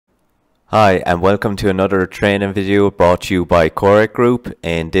Hi and welcome to another training video brought to you by Corec Group.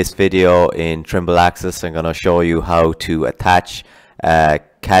 In this video in Trimble Access I'm going to show you how to attach a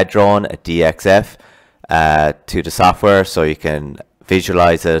CAD drawing, a DXF, to the software so you can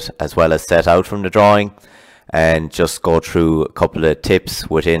visualize it as well as set out from the drawing, and just go through a couple of tips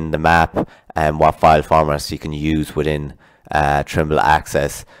within the map and what file formats you can use within Trimble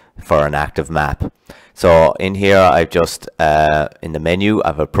Access for an active map. So in here I've just in the menu I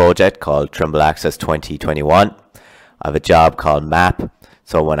have a project called Trimble Access 2021. I have a job called map.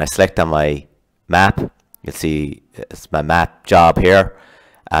 So when I select on my map, you'll see it's my map job here.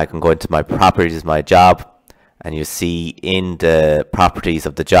 I can go into my properties, my job, and you see in the properties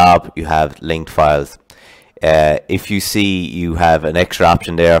of the job you have linked files. If you see you have an extra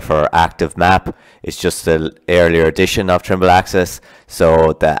option there for active map, it's just an earlier edition of Trimble Access.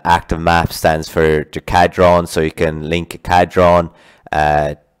 So the active map stands for the CAD drawing, so you can link a CAD drawing,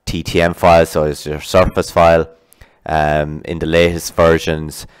 TTM file, so it's your surface file. In the latest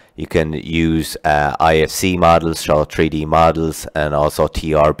versions you can use IFC models, so 3D models, and also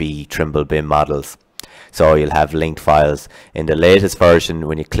TRB Trimble BIM models. So you'll have linked files. In the latest version,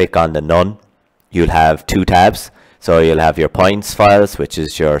 when you click on the none, you'll have two tabs. So you'll have your points files, which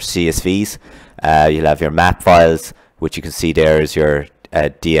is your CSVs. You'll have your map files, which you can see there is your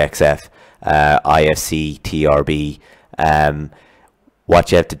DXF, IFC, TRB.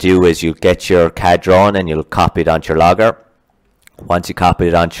 What you have to do is you'll get your CAD drawing and you'll copy it onto your logger. Once you copy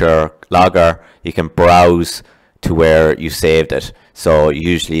it onto your logger, you can browse to where you saved it. So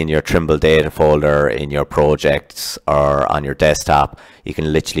usually in your Trimble data folder, in your projects, or on your desktop, you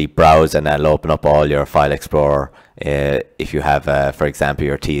can literally browse and that'll open up all your file explorer. If you have, for example,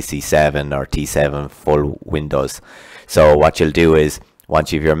 your TSC7 or T7 full windows. So what you'll do is,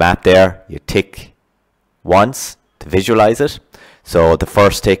 once you have your map there, you tick once to visualize it. So the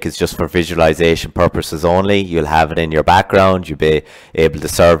first tick is just for visualization purposes only. You'll have it in your background, you'll be able to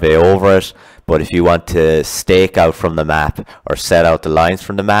survey over it. But if you want to stake out from the map or set out the lines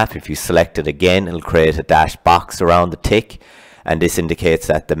from the map, if you select it again, it'll create a dashed box around the tick, and this indicates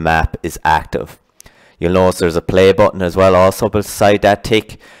that the map is active. You'll notice there's a play button as well also beside that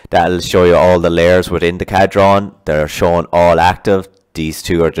tick. That'll show you all the layers within the CAD drawing. They're shown all active. These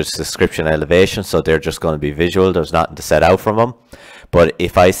two are just description and elevation, so they're just going to be visual. There's nothing to set out from them. But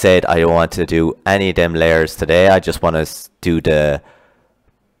if I said I don't want to do any of them layers today, I just want to do the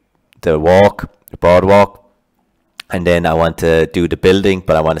boardwalk, and then I want to do the building,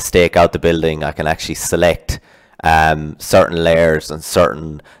 but I want to stake out the building, I can actually select certain layers, and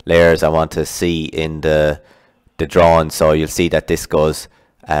certain layers I want to see in the drawing. So you'll see that this goes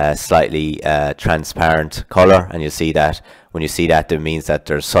slightly transparent color, and you'll see that when you see that, it means that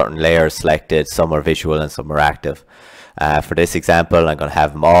there's certain layers selected, some are visual and some are active. For this example, I'm going to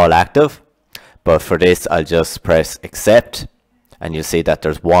have them all active, but for this I'll just press accept, and you'll see that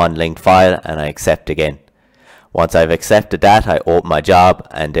there's one linked file, and I accept again. Once I've accepted that, I open my job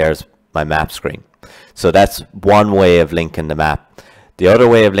and there's my map screen. So that's one way of linking the map. The other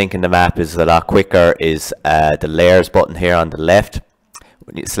way of linking the map is a lot quicker, is the layers button here on the left.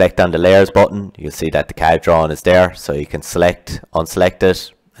 When you select on the layers button, you'll see that the CAD drawing is there, so you can select, unselect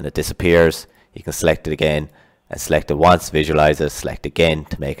it, and it disappears. You can select it again and select it once, visualize it, select again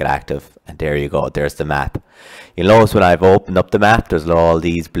to make it active, and there you go, there's the map. You'll notice when I've opened up the map, there's all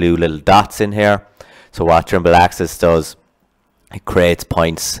these blue little dots in here. So what Trimble Access does, it creates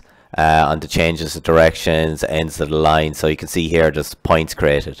points on the changes of directions, ends of the line. So you can see here there's points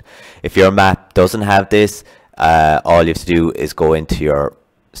created. If your map doesn't have this, all you have to do is go into your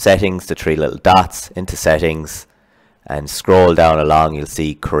settings, the three little dots, into settings, and scroll down along, you'll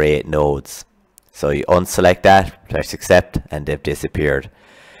see create nodes. So you unselect that, press accept, and they've disappeared.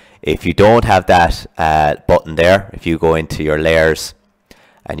 If you don't have that button there, if you go into your layers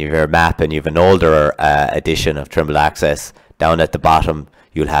and you have your map and you have an older edition of Trimble Access, down at the bottom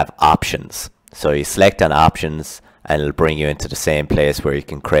you'll have options. So you select on options and it'll bring you into the same place where you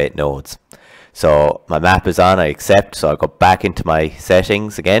can create nodes. So my map is on, I accept, so I'll go back into my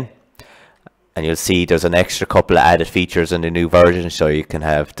settings again, and you'll see there's an extra couple of added features in the new version. So you can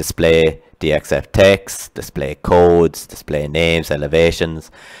have display DXF text, display codes, display names,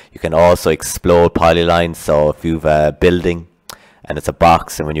 elevations. You can also explode polylines. So if you've a building and it's a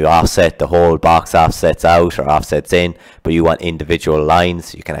box, and when you offset, the whole box offsets out or offsets in, but you want individual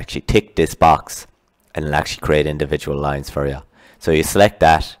lines, you can actually tick this box and it'll actually create individual lines for you. So you select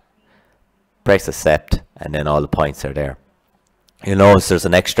that, press accept, and then all the points are there. You'll notice there's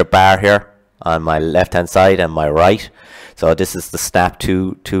an extra bar here on my left hand side and my right. So this is the snap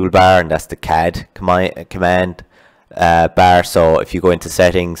to toolbar, and that's the CAD command bar. So if you go into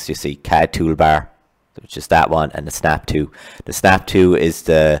settings, you see CAD toolbar, which is that one, and the snap to. The snap to is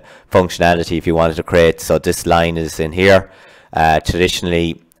the functionality if you wanted to create. So this line is in here.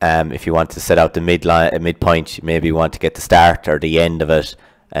 Traditionally, if you want to set out the midpoint, maybe you want to get the start or the end of it,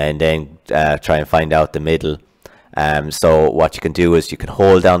 and then try and find out the middle. So what you can do is you can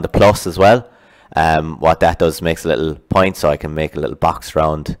hold down the plus as well. What that does, makes a little point, so I can make a little box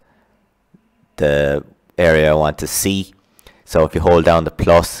around the area I want to see. So if you hold down the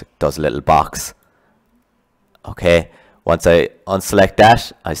plus, it does a little box. Okay, once I unselect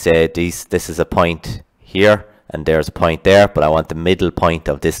that, I say this is a point here and there's a point there, but I want the middle point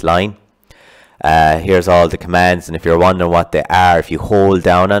of this line. Here's all the commands, and if you're wondering what they are, if you hold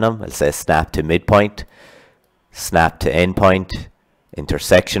down on them, it'll say snap to midpoint, snap to endpoint,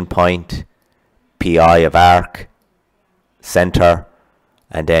 intersection point, PI of arc, center,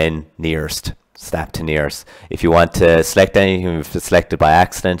 and then nearest, snap to nearest. If you want to select anything, if it's selected by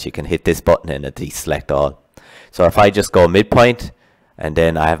accident, you can hit this button and it deselect all. So if I just go midpoint and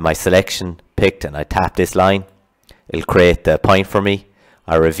then I have my selection picked and I tap this line, it'll create the point for me.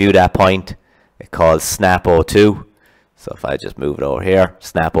 I review that point. It calls snap 02. So if I just move it over here,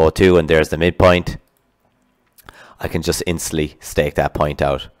 snap 02, and there's the midpoint, I can just instantly stake that point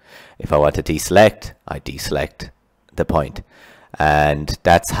out. If I want to deselect, I deselect the point. And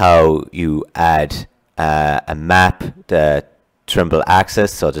that's how you add a map, the Trimble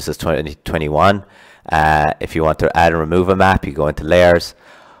Access. So this is 2021. If you want to add and remove a map, you go into layers.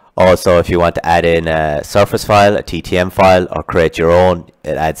 Also, if you want to add in a surface file, a TTM file, or create your own,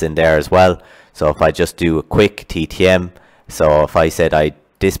 it adds in there as well. So if I just do a quick TTM, so if I said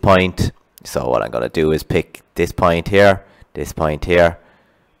this point, so what I'm going to do is pick this point here,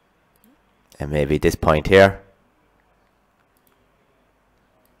 and maybe this point here.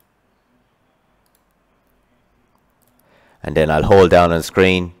 And then I'll hold down on the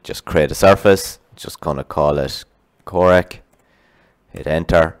screen, just create a surface, just going to call it Corec, hit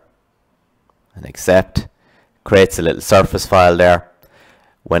enter, and accept. Creates a little surface file there.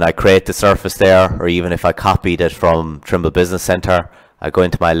 When I create the surface there, or even if I copied it from Trimble Business Center, I go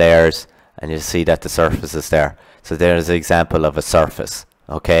into my layers and you'll see that the surface is there. So there's an example of a surface.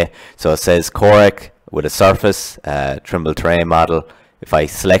 Okay, so it says Corec with a surface, Trimble terrain model. If I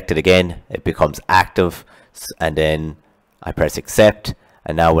select it again, it becomes active, and then I press accept,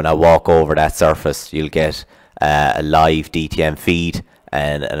 and now when I walk over that surface, you'll get a live DTM feed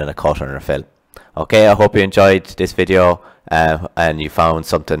and a cut and a fill. Okay, I hope you enjoyed this video and you found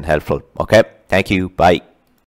something helpful. Okay, thank you, bye.